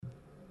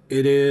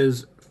It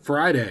is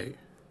Friday,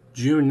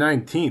 June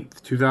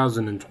 19th,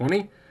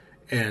 2020,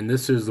 and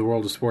this is the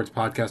World of Sports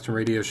podcast and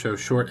radio show,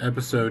 short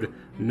episode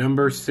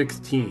number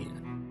 16.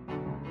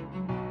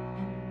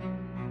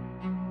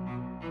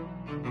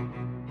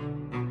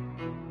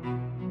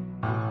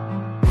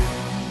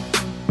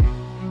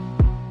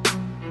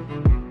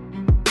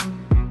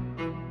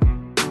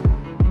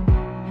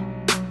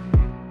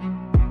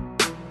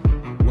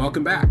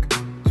 Welcome back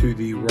to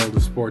the World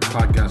of Sports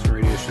podcast and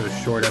radio show,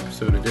 short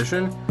episode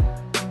edition.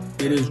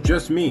 It is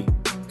just me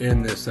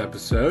in this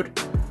episode,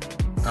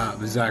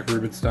 Zach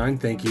Rubenstein.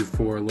 Thank you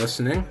for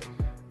listening.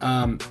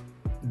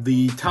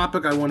 The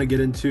topic I want to get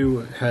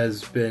into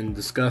has been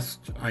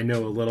discussed, I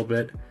know, a little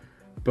bit,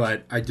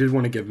 but I did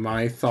want to give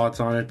my thoughts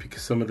on it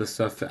because some of the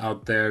stuff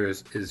out there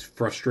is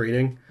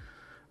frustrating.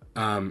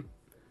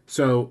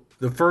 So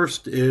the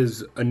first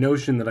is a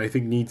notion that I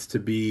think needs to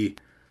be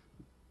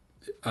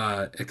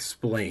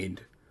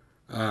explained,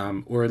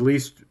 or at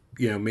least,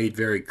 made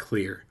very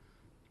clear.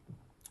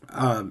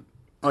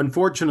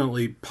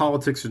 Unfortunately,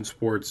 politics and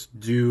sports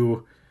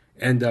do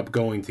end up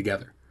going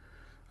together.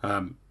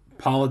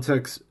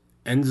 Politics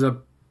ends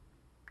up,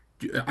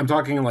 I'm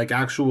talking like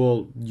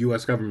actual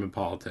U.S. government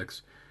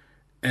politics,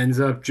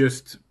 ends up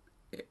just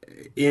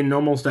in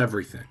almost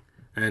everything.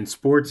 And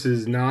sports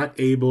is not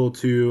able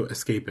to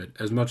escape it.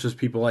 As much as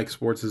people like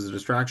sports as a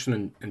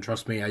distraction, and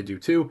trust me, I do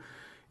too,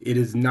 it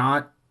is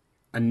not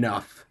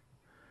enough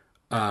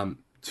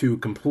to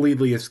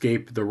completely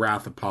escape the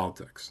wrath of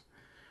politics.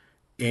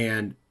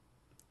 And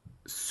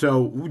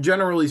so,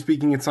 generally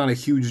speaking, it's not a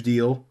huge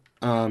deal.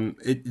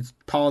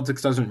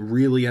 Politics doesn't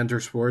really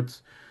enter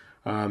sports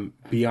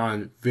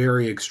beyond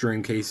very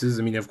extreme cases.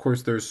 I mean, of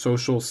course, there's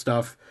social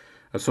stuff,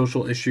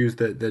 social issues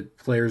that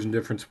players in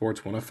different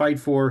sports want to fight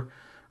for,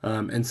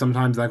 and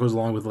sometimes that goes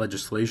along with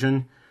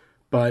legislation.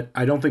 But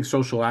I don't think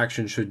social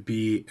action should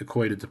be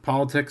equated to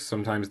politics.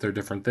 Sometimes they're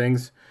different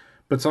things.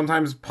 But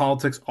sometimes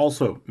politics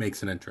also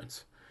makes an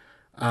entrance.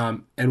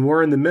 And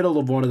we're in the middle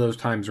of one of those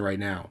times right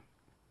now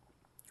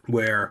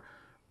where,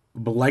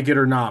 but like it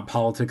or not,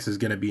 politics is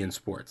going to be in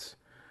sports.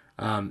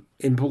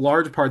 In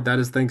large part, that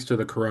is thanks to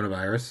the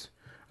coronavirus.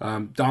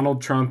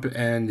 Donald Trump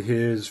and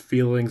his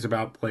feelings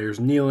about players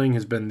kneeling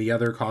has been the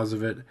other cause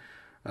of it,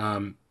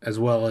 as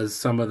well as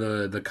some of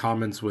the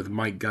comments with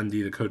Mike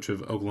Gundy, the coach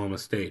of Oklahoma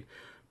State.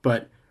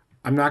 But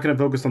I'm not going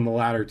to focus on the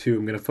latter two.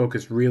 I'm going to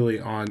focus really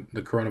on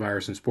the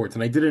coronavirus in sports.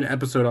 And I did an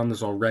episode on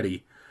this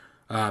already,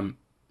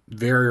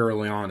 very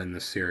early on in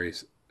this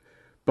series.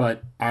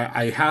 But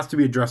it has to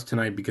be addressed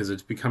tonight because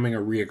it's becoming a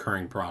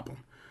reoccurring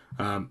problem.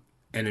 And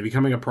it's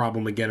becoming a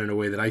problem again in a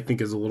way that I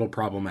think is a little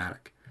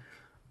problematic.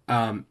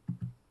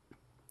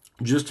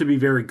 Just to be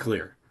very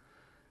clear,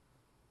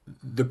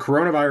 the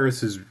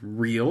coronavirus is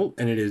real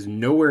and it is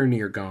nowhere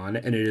near gone,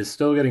 and it is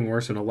still getting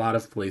worse in a lot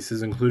of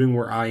places, including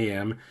where I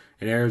am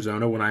in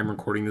Arizona when I'm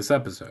recording this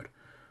episode.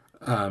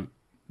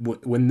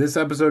 When this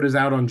episode is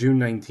out on June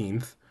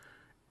 19th,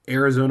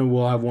 Arizona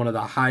will have one of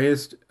the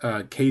highest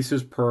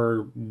cases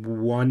per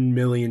 1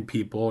 million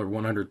people, or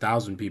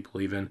 100,000 people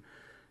even,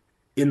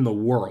 in the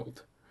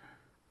world.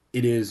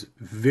 It is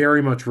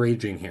very much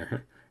raging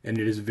here, and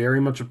it is very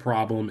much a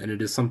problem, and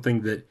it is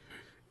something that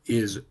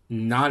is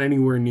not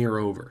anywhere near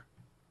over.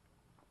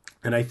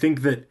 And I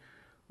think that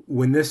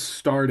when this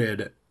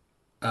started,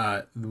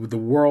 the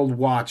world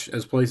watched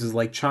as places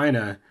like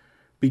China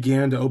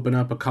began to open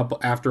up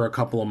after a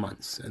couple of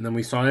months. And then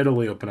we saw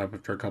Italy open up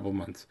after a couple of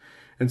months.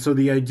 And so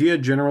the idea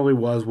generally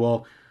was,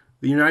 well,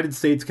 the United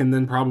States can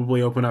then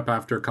probably open up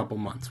after a couple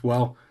of months.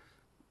 Well,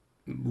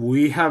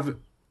 we have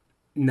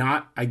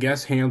not, I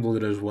guess, handled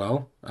it as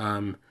well.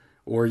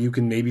 Or you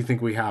can maybe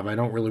think we have. I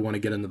don't really want to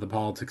get into the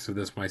politics of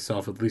this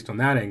myself, at least on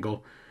that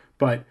angle.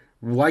 But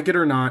like it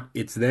or not,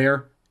 it's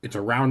there. It's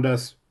around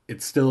us.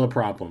 It's still a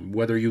problem.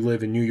 Whether you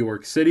live in New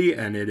York City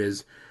and it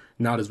is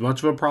not as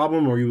much of a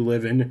problem, or you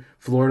live in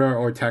Florida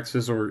or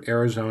Texas or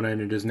Arizona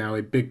and it is now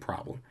a big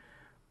problem.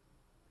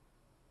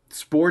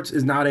 Sports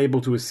is not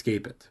able to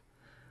escape it.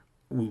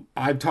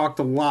 I've talked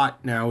a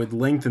lot now at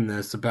length in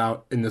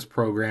this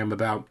program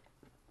about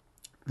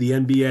the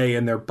NBA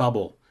and their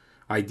bubble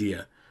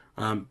idea.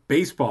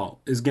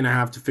 Baseball is going to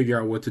have to figure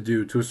out what to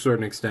do to a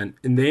certain extent,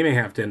 and they may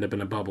have to end up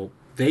in a bubble.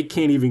 They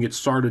can't even get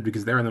started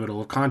because they're in the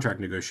middle of contract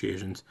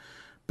negotiations.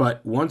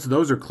 But once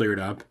those are cleared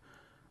up,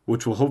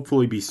 which will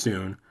hopefully be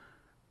soon,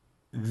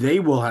 they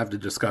will have to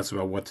discuss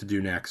about what to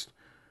do next.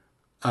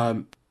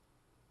 But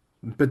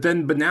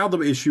now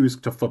the issue is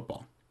to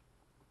football.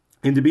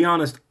 And to be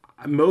honest,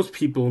 most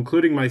people,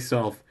 including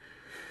myself,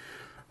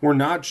 were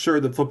not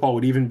sure that football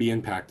would even be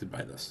impacted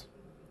by this.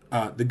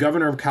 The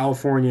governor of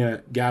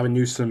California, Gavin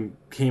Newsom,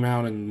 came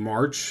out in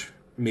March,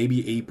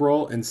 maybe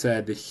April, and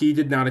said that he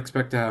did not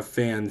expect to have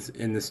fans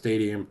in the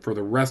stadium for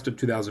the rest of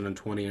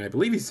 2020, and I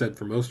believe he said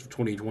for most of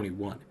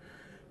 2021.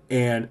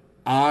 And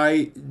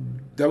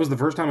that was the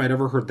first time I'd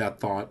ever heard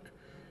that thought.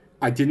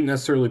 I didn't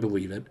necessarily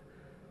believe it.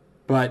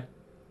 But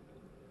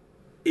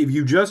if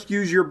you just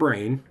use your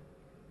brain,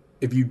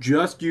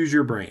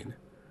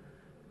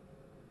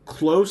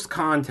 close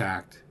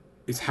contact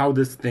is how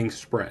this thing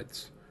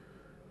spreads.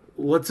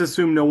 let's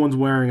assume no one's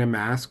wearing a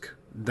mask.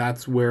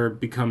 That's where it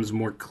becomes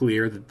more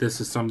clear that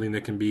this is something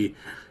that can be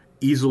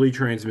easily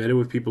transmitted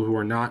with people who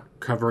are not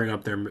covering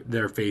up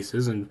their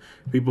faces, and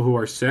people who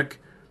are sick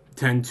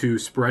tend to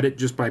spread it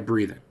just by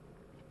breathing.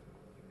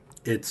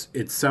 It's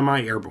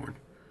semi-airborne,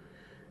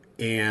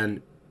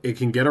 and it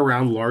can get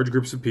around large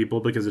groups of people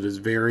because it is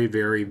very,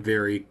 very,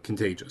 very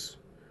contagious.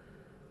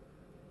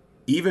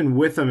 Even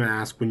with a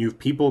mask, when you have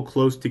people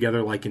close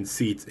together like in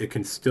seats, it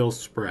can still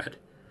spread.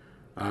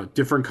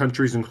 Different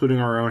countries, including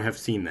our own, have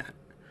seen that.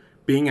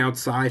 Being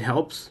outside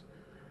helps,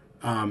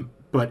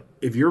 but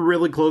if you're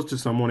really close to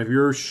someone, if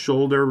you're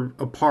shoulder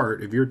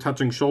apart, if you're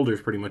touching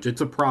shoulders pretty much,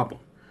 it's a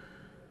problem.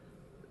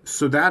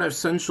 So that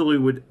essentially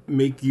would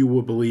make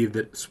you believe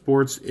that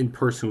sports in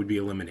person would be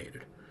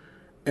eliminated.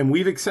 And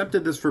we've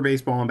accepted this for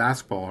baseball and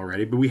basketball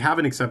already, but we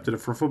haven't accepted it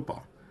for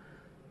football.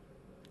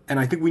 And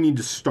I think we need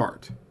to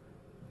start.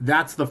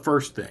 That's the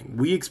first thing.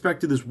 We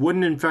expected this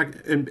wouldn't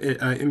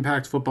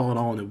impact football at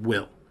all, and it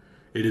will.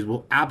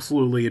 Will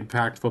absolutely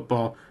impact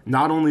football,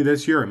 not only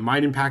this year, it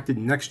might impact it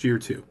next year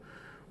too,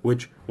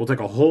 which will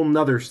take a whole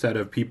nother set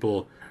of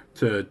people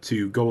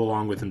to go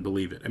along with and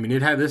believe it. I mean,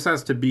 this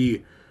has to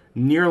be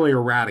nearly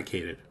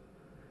eradicated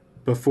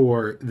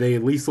before they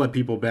at least let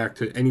people back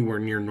to anywhere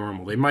near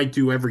normal. They might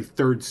do every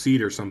third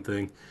seat or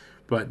something,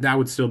 but that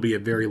would still be a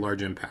very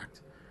large impact.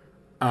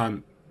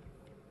 And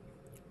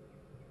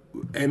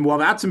while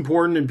that's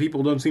important and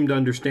people don't seem to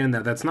understand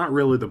that, that's not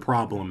really the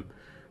problem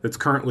that's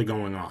currently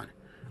going on.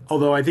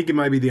 Although I think it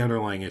might be the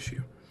underlying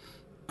issue.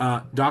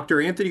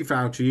 Dr. Anthony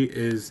Fauci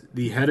is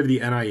the head of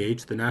the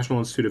NIH, the National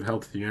Institute of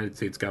Health of the United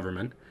States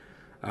government.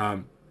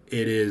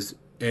 He's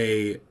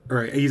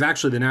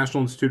actually the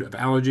National Institute of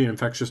Allergy and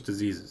Infectious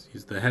Diseases.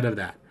 He's the head of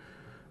that.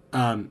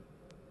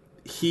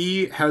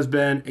 He has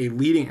been a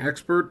leading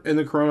expert in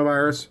the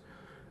coronavirus.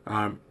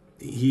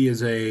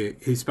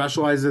 He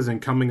specializes in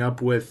coming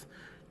up with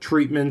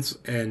treatments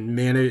and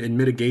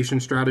mitigation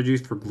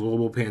strategies for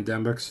global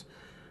pandemics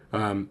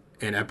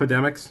and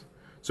epidemics.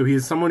 So he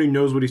is someone who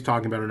knows what he's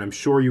talking about, and I'm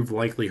sure you've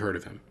likely heard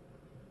of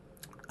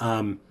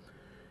him.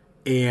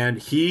 And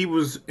he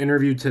was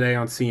interviewed today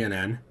on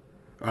CNN,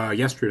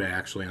 yesterday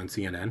actually on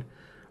CNN,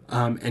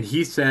 and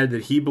he said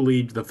that he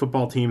believed the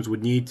football teams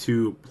would need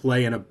to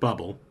play in a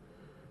bubble,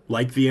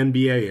 like the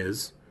NBA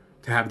is,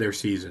 to have their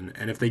season.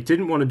 And if they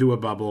didn't want to do a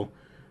bubble,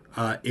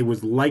 it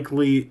was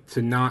likely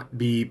to not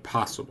be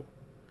possible.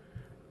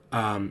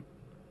 I'll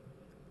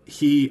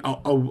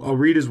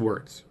read his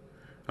words.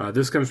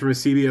 This comes from a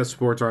CBS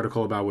Sports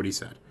article about what he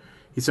said.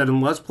 He said,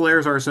 unless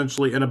players are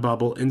essentially in a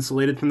bubble,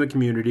 insulated from the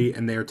community,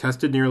 and they are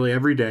tested nearly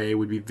every day, it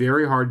would be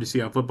very hard to see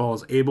how football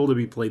is able to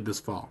be played this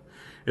fall.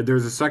 If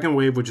there's a second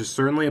wave, which is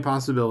certainly a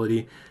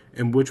possibility,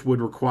 and which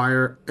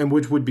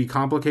would be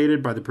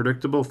complicated by the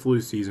predictable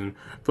flu season,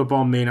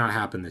 football may not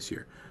happen this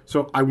year.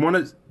 So I want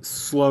to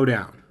slow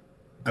down.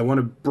 I want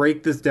to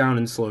break this down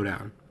and slow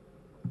down.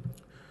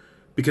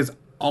 Because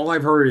all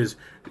I've heard is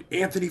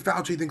Anthony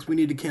Fauci thinks we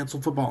need to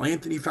cancel football.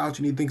 Anthony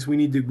Fauci thinks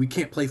we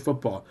can't play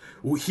football.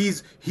 Well,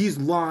 he's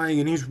lying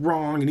and he's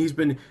wrong and he's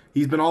been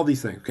all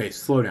these things. Okay,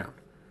 slow down.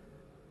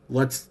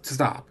 Let's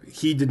stop.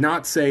 He did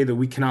not say that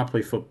we cannot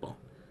play football.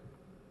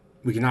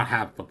 We cannot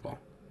have football.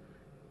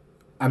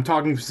 I'm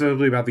talking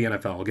specifically about the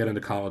NFL. I'll get into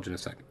college in a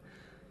second.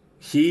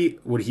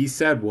 What he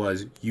said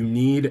was you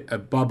need a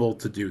bubble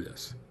to do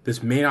this.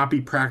 This may not be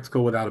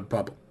practical without a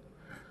bubble.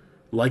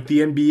 Like the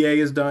NBA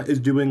is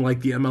doing,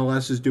 like the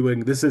MLS is doing,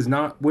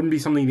 wouldn't be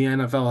something the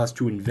NFL has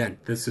to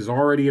invent. This is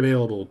already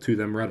available to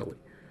them readily.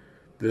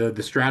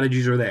 The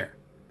strategies are there.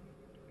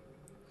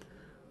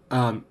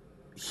 All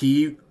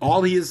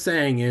he is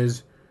saying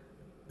is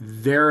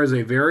there's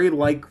a very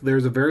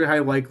high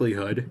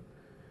likelihood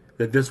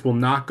that this will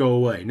not go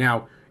away.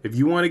 Now, if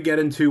you want to get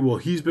into, well,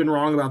 he's been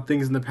wrong about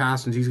things in the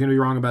past and he's going to be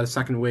wrong about a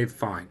second wave,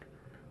 fine.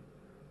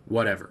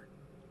 Whatever.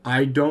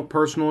 I don't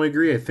personally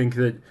agree. I think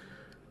that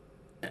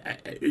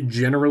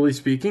generally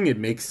speaking, it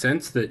makes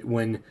sense that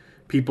when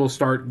people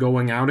start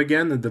going out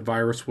again, that the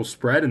virus will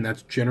spread, and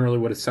that's generally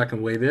what a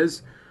second wave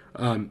is.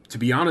 To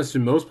be honest,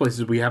 in most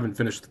places, we haven't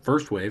finished the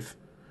first wave.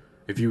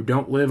 If you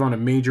don't live on a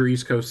major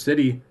East Coast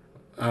city,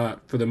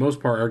 for the most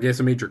part, or I guess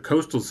a major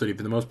coastal city,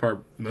 for the most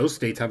part, most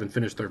states haven't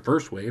finished their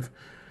first wave.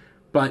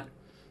 But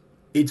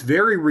it's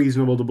very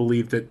reasonable to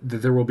believe that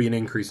there will be an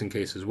increase in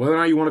cases. Whether or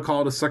not you want to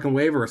call it a second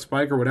wave or a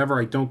spike or whatever,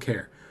 I don't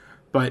care.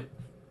 But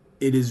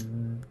it is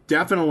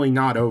definitely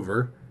not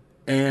over,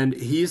 and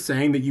he is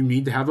saying that you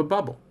need to have a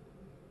bubble.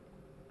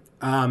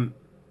 I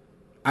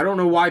don't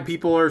know why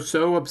people are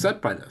so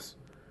upset by this.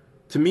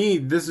 To me,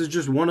 this is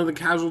just one of the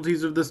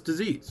casualties of this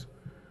disease.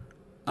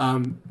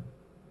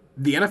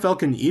 The NFL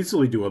can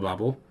easily do a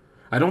bubble.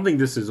 I don't think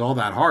this is all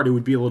that hard. It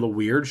would be a little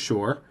weird,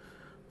 sure,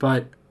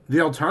 but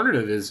the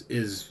alternative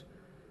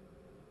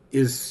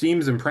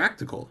seems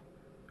impractical.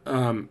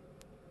 I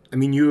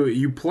mean,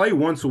 you play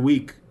once a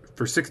week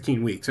for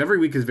 16 weeks. Every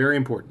week is very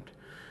important.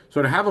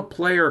 So to have a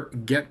player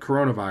get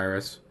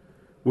coronavirus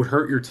would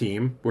hurt your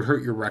team, would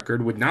hurt your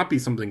record, would not be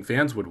something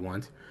fans would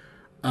want.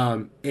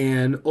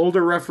 And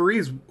older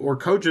referees or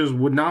coaches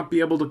would not be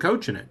able to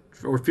coach in it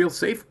or feel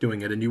safe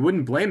doing it, and you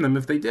wouldn't blame them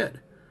if they did.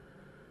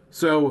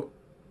 So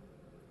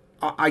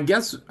I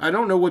guess I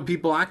don't know what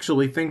people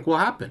actually think will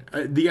happen.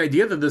 The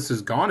idea that this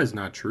is gone is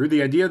not true.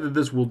 The idea that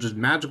this will just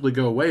magically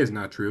go away is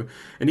not true.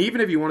 And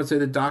even if you want to say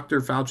that Dr.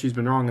 Fauci's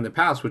been wrong in the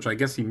past, which I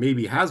guess he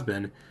maybe has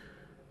been,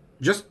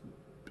 just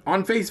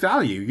on face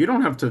value, you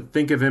don't have to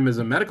think of him as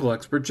a medical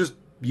expert. Just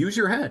use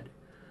your head.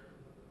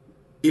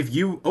 If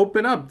you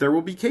open up, there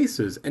will be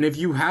cases. And if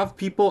you have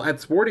people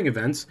at sporting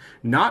events,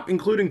 not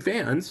including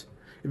fans,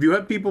 if you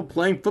have people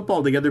playing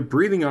football together,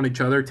 breathing on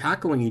each other,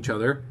 tackling each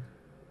other,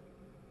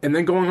 and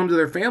then going home to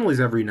their families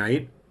every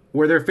night,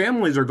 where their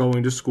families are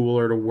going to school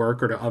or to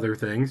work or to other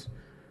things,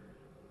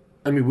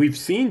 I mean, we've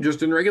seen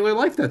just in regular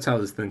life that's how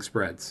this thing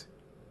spreads.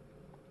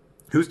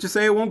 Who's to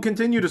say it won't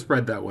continue to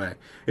spread that way?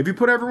 If you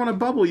put everyone in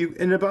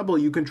a bubble,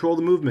 you control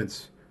the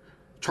movements.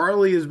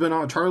 Charlie has been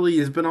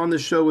on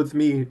this show with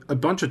me a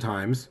bunch of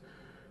times,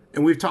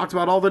 and we've talked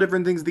about all the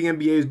different things the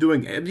NBA is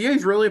doing. NBA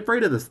is really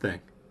afraid of this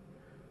thing.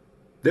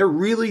 They're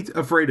really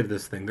afraid of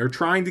this thing. They're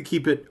trying to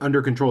keep it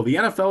under control. The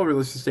NFL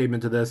released a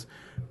statement to this,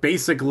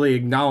 basically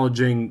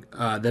acknowledging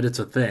that it's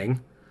a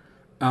thing,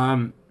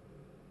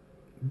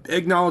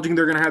 acknowledging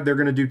they're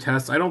going to do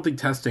tests. I don't think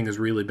testing has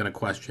really been a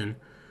question.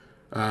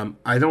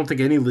 I don't think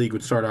any league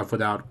would start off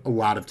without a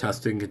lot of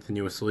testing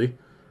continuously.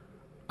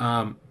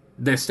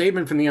 The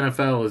statement from the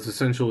NFL is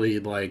essentially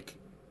like,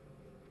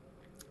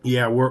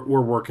 yeah,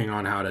 we're working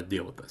on how to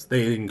deal with this.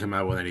 They didn't come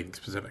out with anything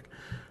specific.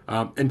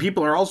 And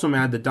people are also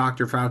mad that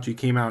Dr. Fauci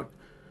came out,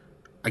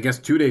 I guess,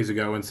 2 days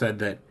ago and said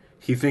that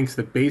he thinks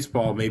that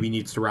baseball maybe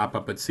needs to wrap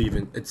up its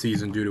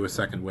season due to a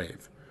second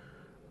wave.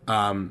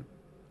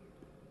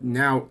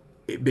 Now,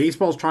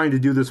 baseball's trying to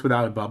do this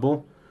without a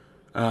bubble,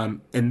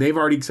 and they've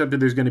already accepted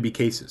there's going to be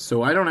cases.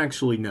 So I don't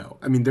actually know.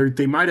 I mean,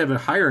 they might have a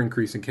higher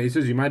increase in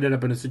cases. You might end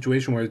up in a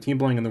situation where the team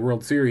playing in the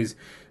World Series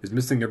is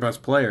missing their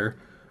best player.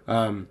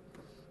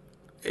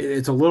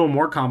 It's a little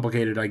more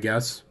complicated, I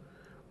guess.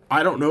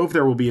 I don't know if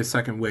there will be a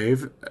second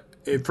wave.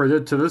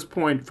 To this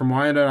point, from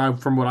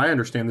what I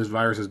understand, this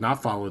virus has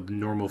not followed the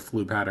normal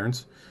flu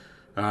patterns.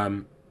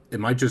 It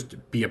might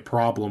just be a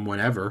problem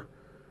whenever.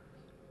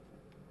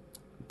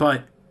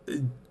 But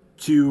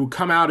to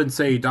come out and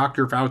say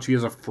Dr. Fauci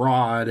is a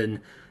fraud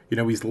and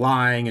he's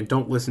lying and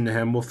don't listen to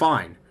him, well,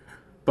 fine.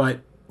 But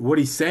what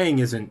he's saying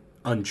isn't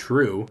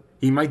untrue.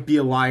 He might be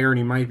a liar and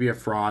he might be a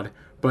fraud,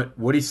 but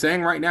what he's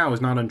saying right now is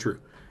not untrue.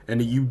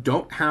 And you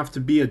don't have to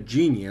be a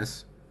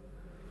genius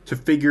to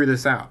figure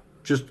this out.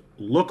 Just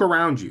look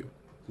around you.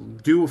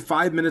 Do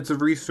 5 minutes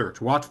of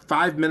research. Watch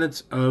 5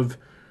 minutes of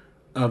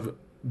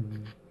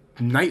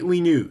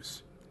nightly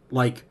news.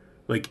 Like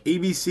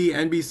ABC,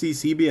 NBC,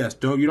 CBS.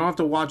 You don't have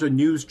to watch a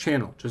news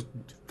channel. Just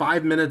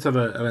 5 minutes of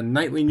a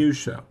nightly news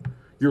show.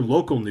 Your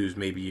local news,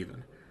 maybe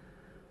even.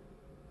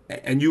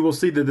 And you will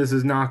see that this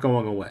is not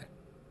going away.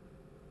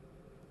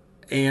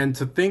 And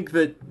to think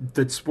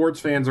that sports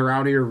fans are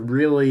out here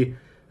really,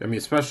 I mean,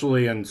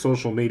 especially on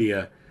social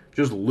media,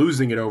 just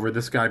losing it over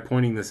this guy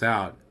pointing this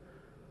out.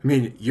 I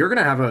mean, you're going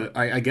to have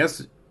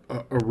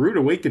a rude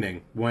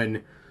awakening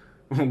when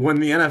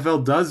the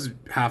NFL does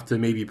have to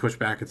maybe push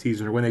back a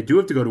season, or when they do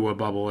have to go to a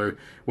bubble, or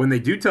when they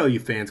do tell you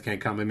fans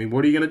can't come. I mean,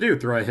 what are you going to do?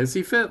 Throw a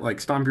hissy fit?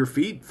 Like stomp your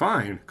feet?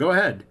 Fine, go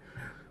ahead.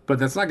 But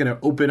that's not going to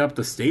open up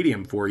the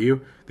stadium for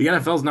you. The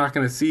NFL's not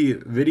going to see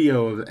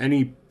video of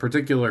any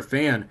particular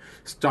fan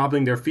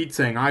stomping their feet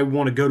saying, I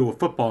want to go to a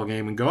football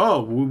game, and go,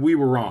 oh, we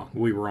were wrong.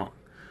 We were wrong.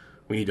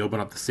 We need to open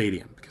up the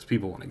stadium because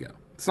people want to go.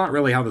 It's not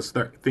really how this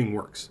thing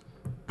works.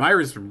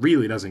 Virus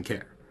really doesn't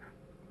care.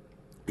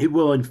 It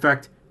will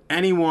infect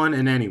anyone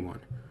and anyone.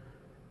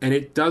 And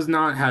it does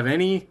not have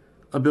any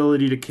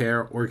ability to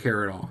care or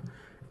care at all.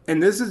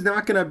 And this is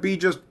not going to be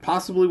just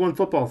possibly one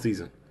football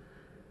season.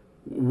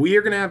 We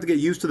are going to have to get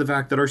used to the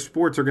fact that our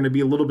sports are going to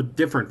be a little bit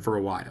different for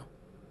a while.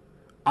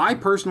 I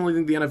personally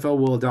think the NFL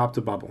will adopt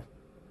a bubble.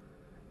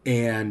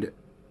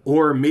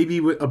 Or maybe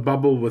a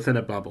bubble within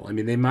a bubble. I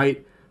mean, they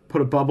might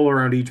put a bubble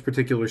around each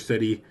particular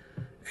city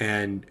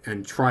and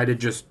try to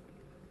just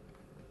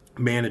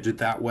manage it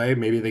that way.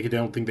 Maybe they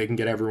don't think they can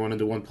get everyone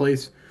into one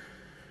place.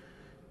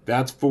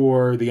 That's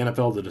for the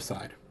NFL to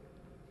decide.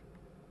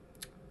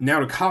 Now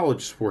to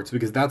college sports,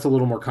 because that's a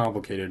little more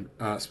complicated.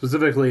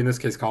 Specifically, in this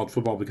case, college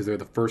football, because they're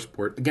the first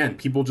sport. Again,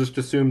 people just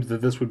assumed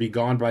that this would be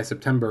gone by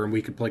September and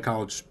we could play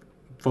college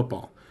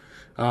football.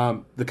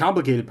 The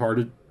complicated part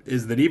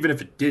is that even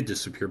if it did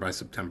disappear by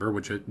September,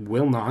 which it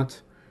will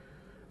not,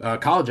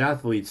 college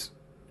athletes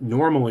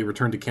normally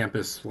return to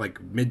campus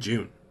like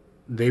mid-June.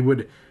 They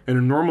would, in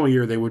a normal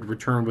year, they would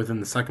return within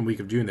the second week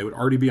of June. They would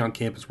already be on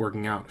campus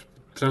working out,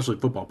 especially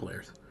football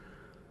players.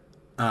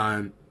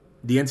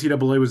 The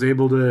NCAA was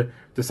able to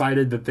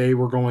decided that they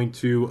were going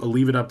to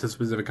leave it up to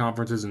specific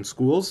conferences and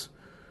schools.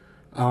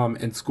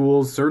 And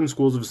certain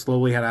schools have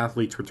slowly had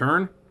athletes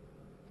return.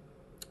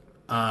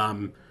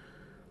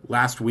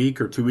 Last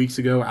week or 2 weeks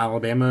ago,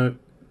 Alabama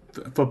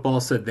football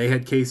said they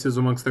had cases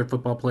amongst their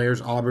football players.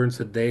 Auburn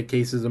said they had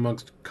cases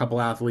amongst a couple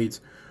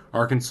athletes.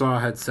 Arkansas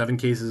had 7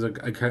 cases,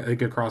 I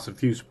think, across a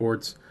few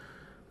sports.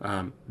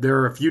 There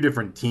are a few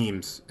different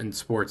teams in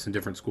sports in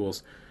different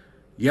schools.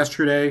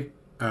 Yesterday,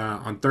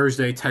 on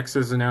Thursday,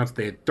 Texas announced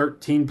they had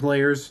 13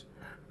 players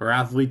or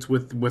athletes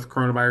with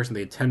coronavirus, and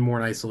they had 10 more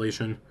in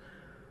isolation.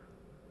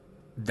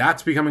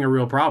 That's becoming a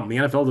real problem. The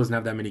NFL doesn't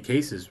have that many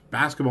cases.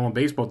 Basketball and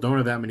baseball don't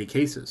have that many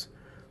cases.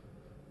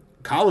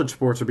 College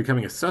sports are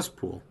becoming a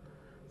cesspool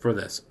for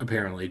this,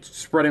 apparently. It's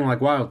spreading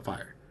like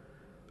wildfire.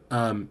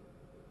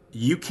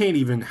 You can't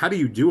even... How do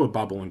you do a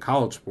bubble in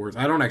college sports?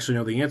 I don't actually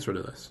know the answer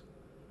to this.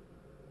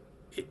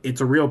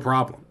 It's a real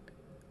problem.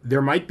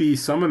 There might be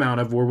some amount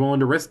of we're willing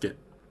to risk it.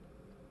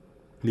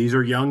 These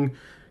are young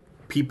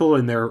people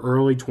in their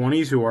early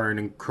 20s who are in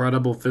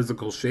incredible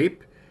physical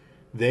shape.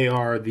 They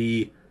are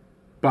the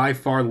by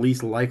far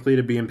least likely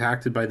to be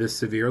impacted by this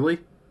severely.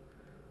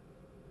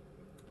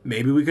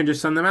 Maybe we can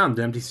just send them out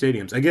into empty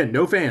stadiums. Again,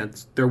 no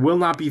fans. There will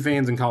not be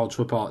fans in college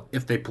football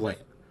if they play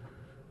it.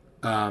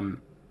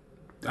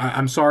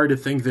 I'm sorry to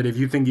think that if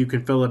you think you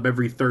can fill up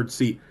every third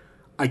seat,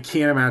 I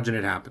can't imagine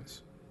it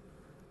happens.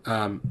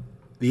 The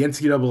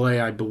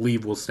NCAA, I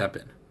believe, will step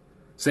in.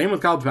 Same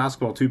with college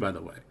basketball, too, by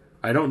the way.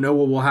 I don't know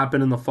what will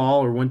happen in the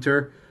fall or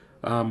winter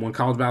when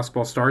college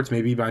basketball starts.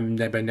 Maybe by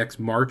next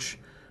March,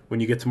 when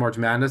you get to March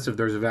Madness, if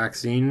there's a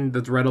vaccine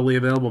that's readily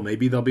available,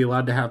 maybe they'll be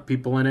allowed to have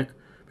people in it.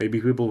 Maybe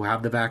people who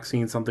have the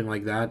vaccine, something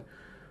like that.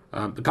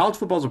 But college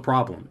football is a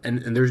problem,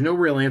 and there's no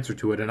real answer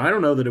to it, and I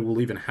don't know that it will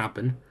even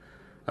happen.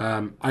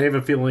 I have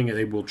a feeling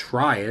they will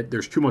try it.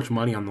 There's too much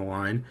money on the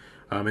line,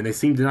 and they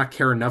seem to not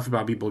care enough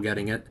about people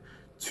getting it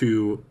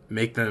to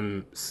make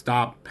them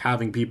stop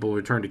having people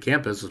return to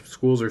campus.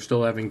 Schools are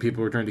still having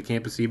people return to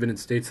campus even in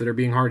states that are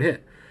being hard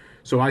hit.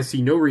 So I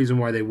see no reason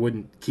why they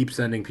wouldn't keep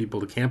sending people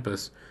to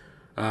campus.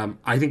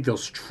 I think they'll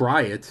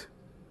try it,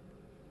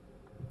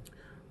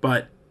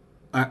 but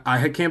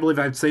I can't believe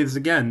I have to say this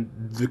again.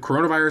 The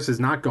coronavirus is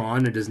not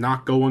gone. It is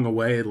not going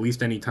away, at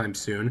least anytime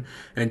soon.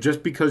 And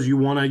just because you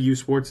want to use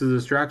sports as a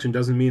distraction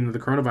doesn't mean that the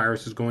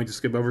coronavirus is going to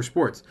skip over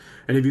sports.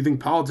 And if you think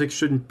politics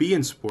shouldn't be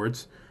in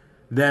sports,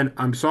 then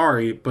I'm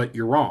sorry, but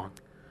you're wrong.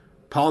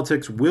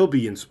 Politics will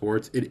be in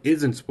sports. It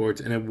is in sports,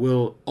 and it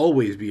will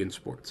always be in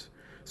sports.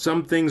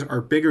 Some things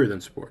are bigger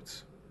than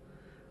sports.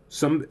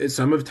 Some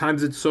of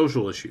times it's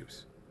social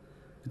issues.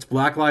 It's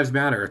Black Lives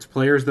Matter. It's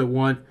players that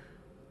want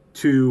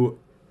to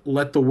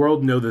let the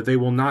world know that they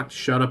will not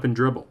shut up and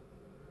dribble.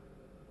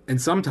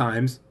 And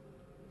sometimes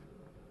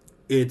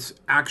it's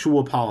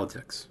actual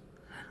politics.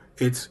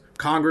 It's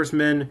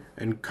congressmen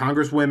and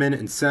congresswomen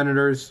and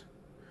senators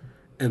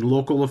and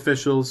local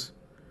officials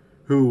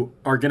who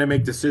are going to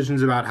make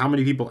decisions about how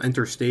many people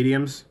enter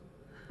stadiums,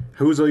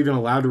 who's even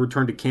allowed to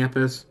return to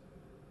campus.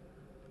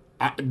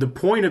 The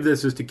point of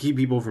this is to keep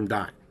people from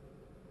dying.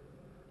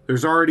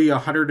 There's already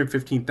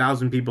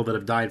 115,000 people that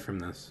have died from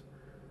this.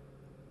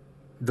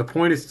 The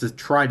point is to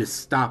try to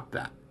stop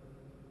that.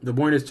 The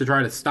point is to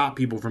try to stop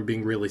people from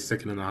being really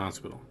sick and in the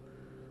hospital.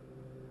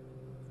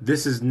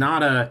 This is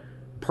not a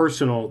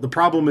personal... The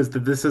problem is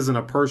that this isn't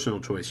a personal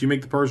choice. You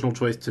make the personal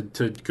choice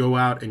to go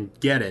out and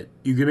get it.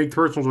 You can make the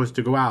personal choice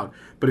to go out,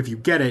 but if you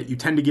get it, you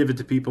tend to give it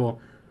to people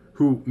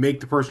who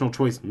make the personal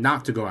choice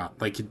not to go out.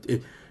 Like,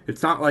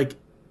 it's not like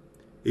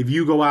if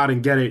you go out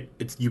and get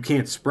it, you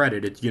can't spread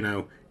it. It's,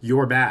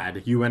 you're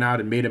bad. You went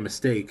out and made a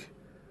mistake.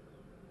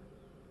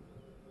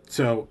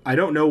 So I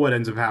don't know what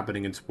ends up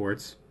happening in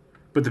sports,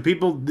 but the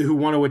people who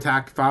want to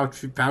attack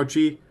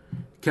Fauci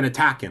can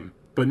attack him,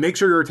 but make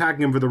sure you're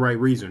attacking him for the right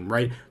reason,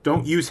 right?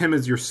 Don't use him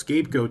as your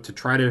scapegoat to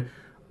try to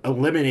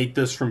eliminate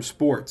this from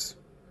sports.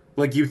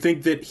 Like, you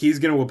think that he's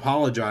going to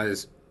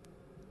apologize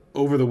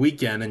over the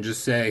weekend and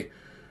just say,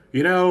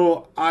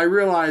 I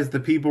realize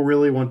that people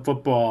really want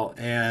football,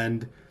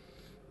 and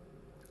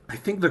I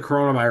think the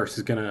coronavirus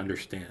is going to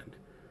understand.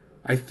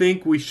 I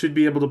think we should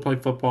be able to play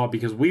football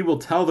because we will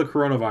tell the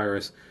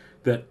coronavirus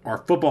that our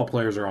football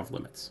players are off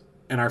limits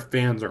and our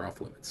fans are off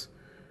limits.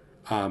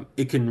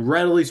 It can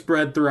readily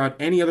spread throughout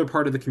any other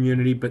part of the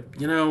community, but,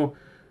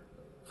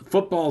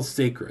 football is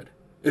sacred.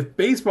 If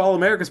baseball,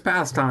 America's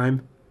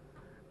pastime,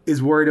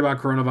 is worried about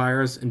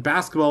coronavirus, and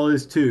basketball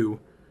is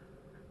too,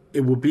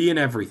 it will be in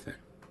everything.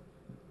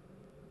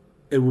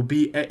 It will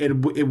be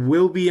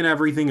in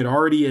everything. It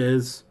already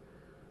is.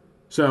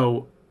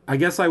 So I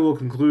guess I will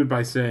conclude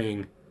by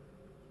saying,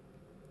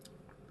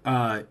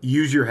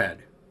 use your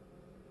head.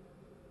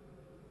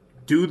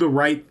 Do the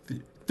right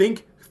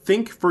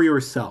think for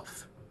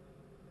yourself.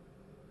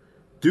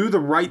 Do the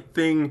right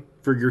thing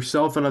for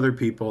yourself and other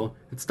people,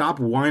 and stop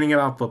whining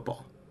about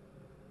football.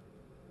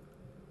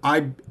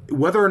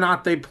 Whether or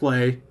not they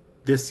play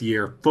this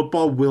year,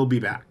 football will be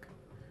back.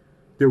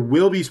 There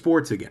will be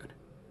sports again.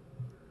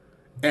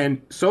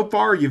 And so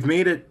far, you've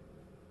made it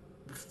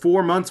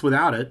 4 months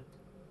without it.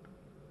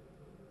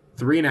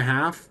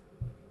 3.5.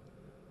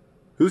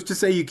 Who's to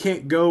say you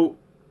can't go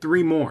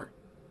 3 more?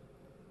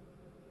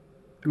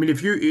 I mean,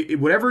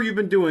 whatever you've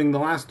been doing the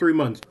last 3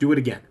 months, do it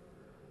again.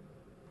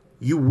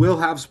 You will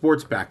have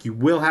sports back. You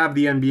will have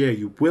the NBA.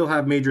 You will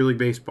have Major League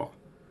Baseball.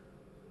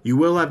 You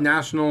will have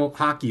National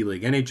Hockey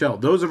League, NHL.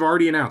 Those have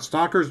already announced.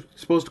 Soccer's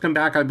supposed to come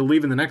back, I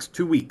believe, in the next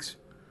 2 weeks.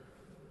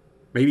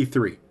 Maybe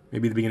 3.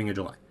 Maybe the beginning of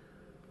July.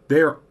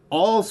 They're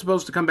all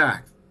supposed to come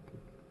back.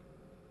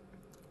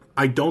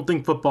 I don't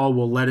think football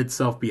will let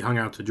itself be hung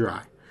out to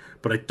dry.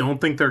 But I don't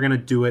think they're going to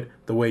do it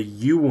the way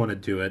you want to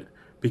do it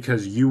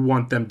because you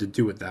want them to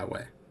do it that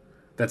way.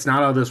 That's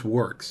not how this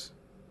works.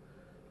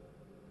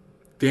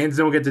 Fans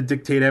don't get to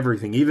dictate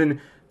everything. Even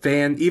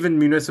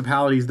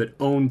municipalities that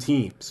own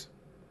teams.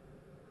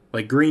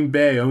 Like Green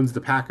Bay owns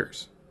the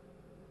Packers.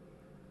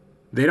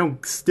 They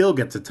don't still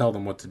get to tell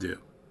them what to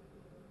do.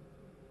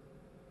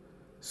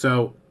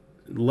 So,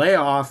 lay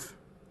off,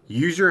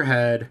 use your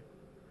head,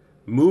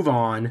 move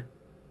on,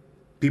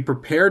 be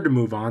prepared to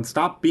move on,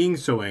 stop being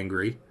so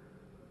angry.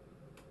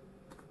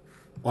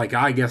 Like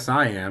I guess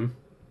I am.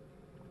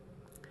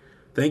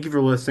 Thank you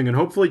for listening, and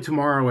hopefully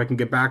tomorrow I can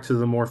get back to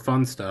the more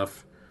fun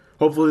stuff.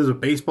 Hopefully there's a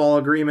baseball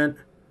agreement.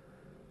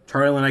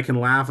 Charlie and I can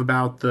laugh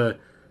about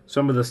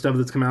some of the stuff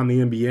that's come out in the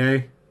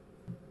NBA.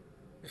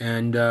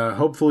 And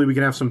hopefully we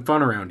can have some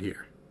fun around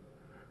here.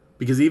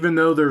 Because even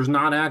though there's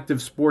not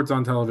active sports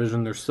on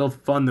television, there's still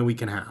fun that we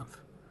can have.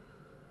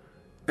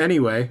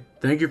 Anyway,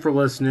 thank you for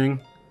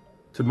listening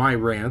to my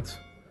rant.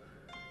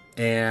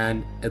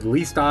 And at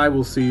least I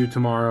will see you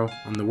tomorrow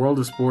on the World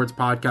of Sports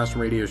podcast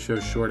radio show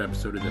short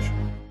episode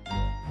edition.